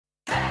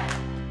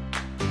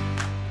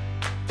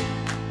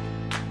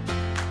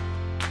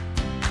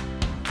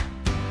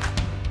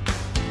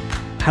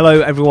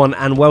Hello everyone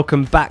and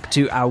welcome back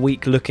to our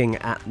week looking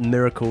at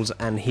miracles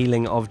and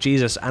healing of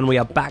Jesus, and we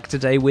are back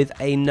today with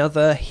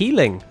another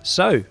healing.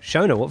 So,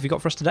 Shona, what have you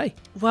got for us today?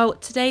 Well,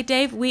 today,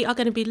 Dave, we are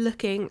going to be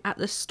looking at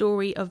the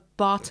story of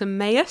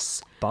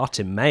Bartimaeus.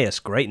 Bartimaeus,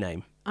 great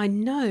name. I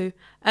know.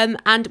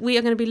 And we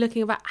are going to be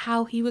looking about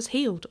how he was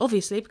healed,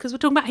 obviously, because we're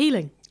talking about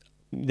healing.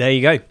 There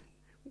you go.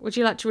 Would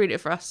you like to read it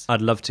for us?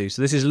 I'd love to.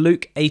 So this is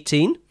Luke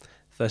 18,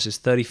 verses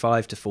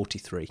 35 to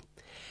 43.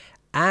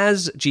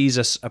 As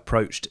Jesus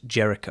approached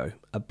Jericho,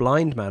 a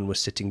blind man was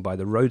sitting by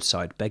the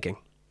roadside begging.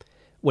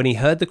 When he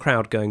heard the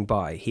crowd going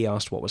by, he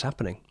asked what was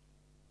happening.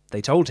 They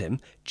told him,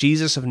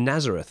 Jesus of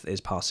Nazareth is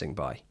passing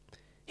by.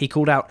 He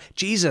called out,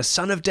 Jesus,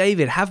 son of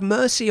David, have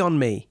mercy on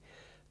me.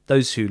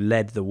 Those who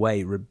led the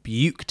way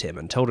rebuked him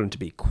and told him to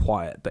be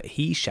quiet, but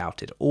he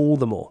shouted all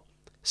the more,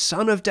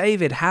 Son of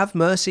David, have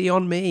mercy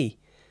on me.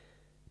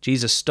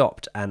 Jesus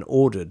stopped and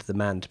ordered the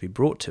man to be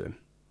brought to him.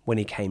 When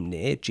he came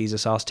near,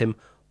 Jesus asked him,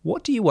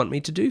 What do you want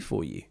me to do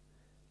for you?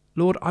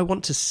 Lord, I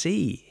want to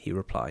see, he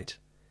replied.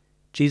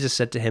 Jesus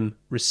said to him,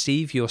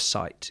 Receive your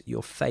sight,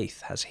 your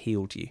faith has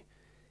healed you.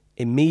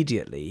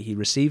 Immediately he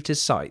received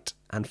his sight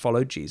and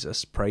followed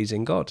Jesus,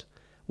 praising God.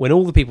 When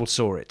all the people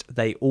saw it,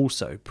 they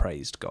also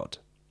praised God.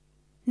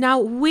 Now,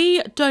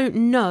 we don't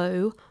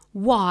know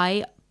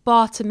why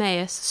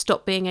Bartimaeus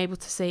stopped being able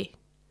to see.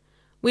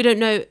 We don't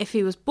know if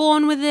he was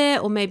born with it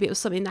or maybe it was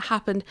something that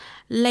happened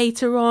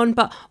later on.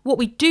 But what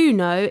we do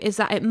know is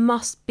that it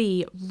must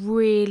be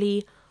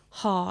really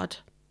hard.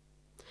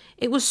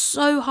 It was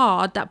so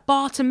hard that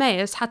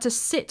Bartimaeus had to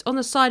sit on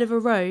the side of a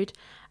road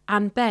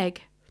and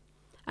beg.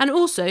 And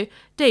also,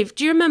 Dave,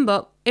 do you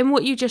remember in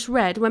what you just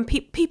read when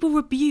people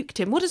rebuked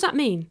him? What does that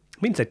mean?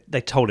 It means they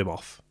told him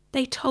off.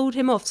 They told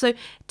him off. So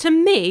to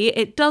me,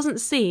 it doesn't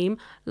seem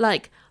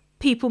like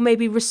people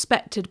maybe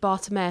respected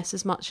Bartimaeus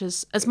as much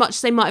as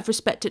they might have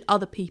respected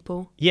other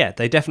people. Yeah,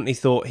 they definitely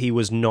thought he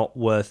was not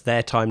worth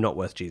their time, not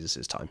worth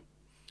Jesus' time.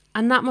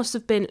 And that must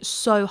have been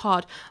so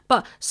hard.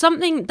 But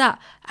something that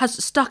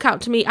has stuck out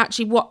to me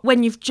actually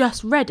when you've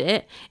just read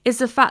it is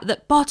the fact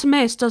that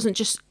Bartimaeus doesn't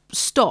just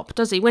stop,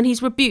 does he? When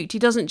he's rebuked, he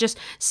doesn't just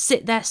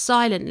sit there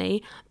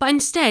silently, but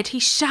instead he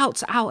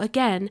shouts out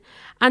again.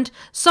 And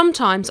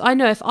sometimes I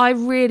know if I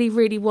really,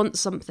 really want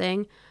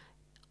something,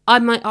 I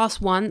might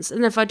ask once,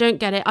 and if I don't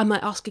get it, I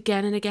might ask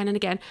again and again and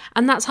again.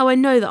 And that's how I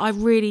know that I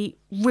really,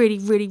 really,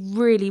 really,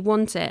 really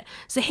want it.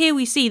 So here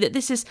we see that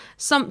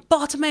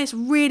Bartimaeus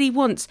really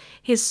wants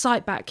his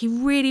sight back. He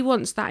really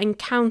wants that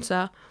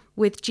encounter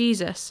with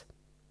Jesus.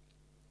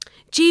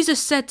 Jesus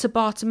said to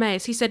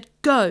Bartimaeus, he said,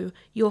 Go,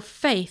 your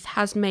faith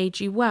has made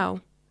you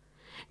well.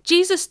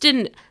 Jesus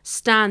didn't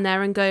stand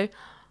there and go,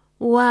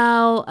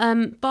 Well,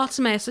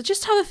 Bartimaeus, I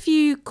just have a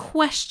few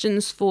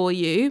questions for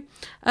you.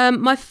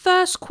 My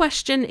first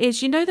question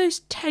is, you know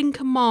those 10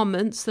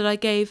 commandments that I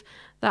gave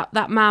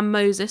that man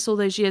Moses all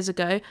those years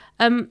ago?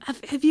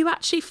 Have you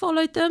actually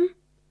followed them?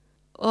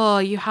 Oh,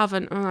 you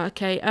haven't. Oh,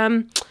 okay.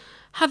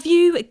 Have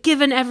you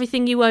given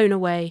everything you own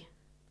away?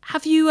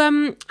 Have you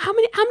how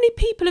many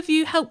people have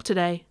you helped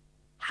today?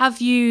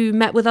 Have you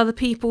met with other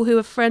people who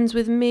are friends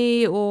with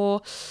me,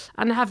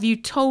 and have you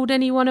told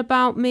anyone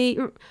about me?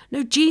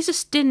 No,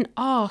 Jesus didn't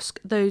ask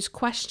those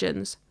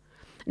questions.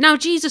 Now,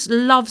 Jesus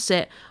loves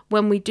it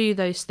when we do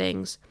those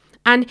things.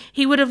 And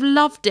he would have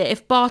loved it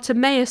if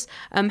Bartimaeus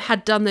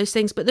had done those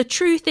things. But the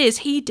truth is,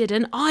 he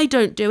didn't. I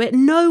don't do it.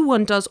 No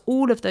one does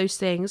all of those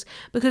things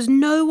because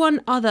no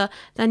one other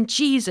than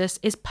Jesus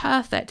is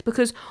perfect.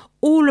 Because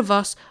all of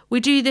us, we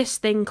do this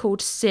thing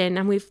called sin.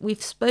 And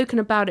we've spoken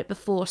about it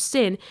before.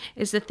 Sin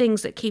is the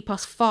things that keep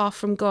us far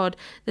from God.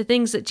 The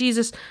things that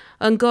Jesus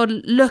and God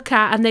look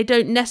at and they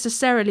don't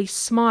necessarily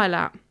smile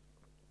at.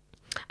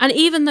 And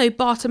even though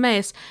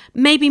Bartimaeus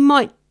maybe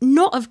might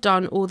not have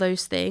done all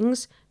those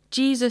things,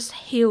 Jesus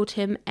healed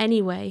him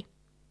anyway.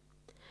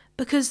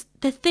 Because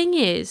the thing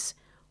is,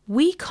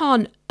 we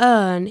can't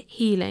earn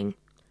healing,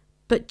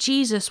 but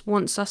Jesus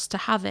wants us to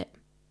have it.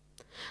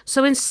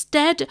 So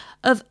instead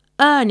of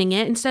earning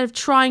it, instead of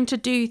trying to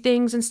do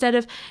things, instead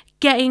of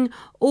getting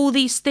all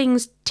these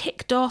things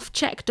ticked off,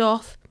 checked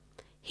off,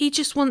 he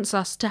just wants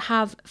us to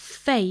have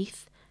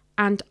faith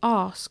and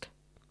ask.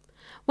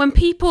 When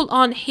people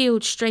aren't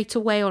healed straight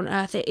away on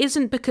earth, it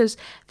isn't because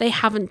they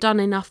haven't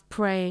done enough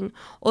praying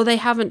or they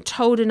haven't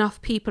told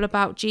enough people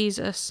about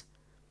Jesus.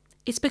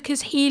 It's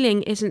because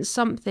healing isn't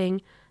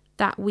something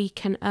that we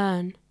can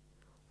earn.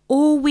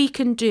 All we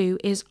can do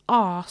is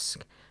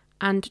ask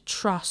and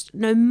trust,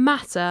 no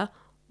matter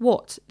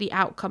what the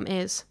outcome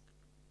is.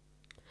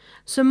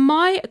 So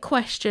my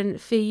question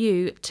for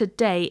you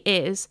today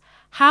is,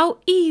 how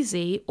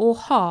easy or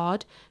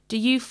hard do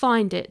you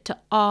find it to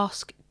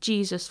ask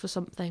Jesus for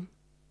something?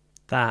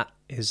 That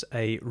is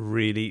a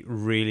really,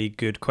 really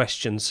good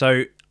question.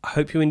 So I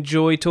hope you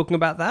enjoy talking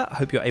about that. I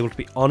hope you're able to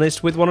be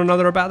honest with one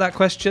another about that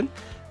question.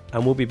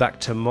 And we'll be back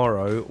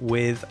tomorrow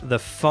with the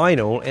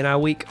final in our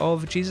week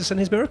of Jesus and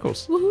his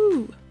miracles.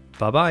 Woohoo!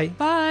 Bye-bye.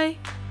 Bye.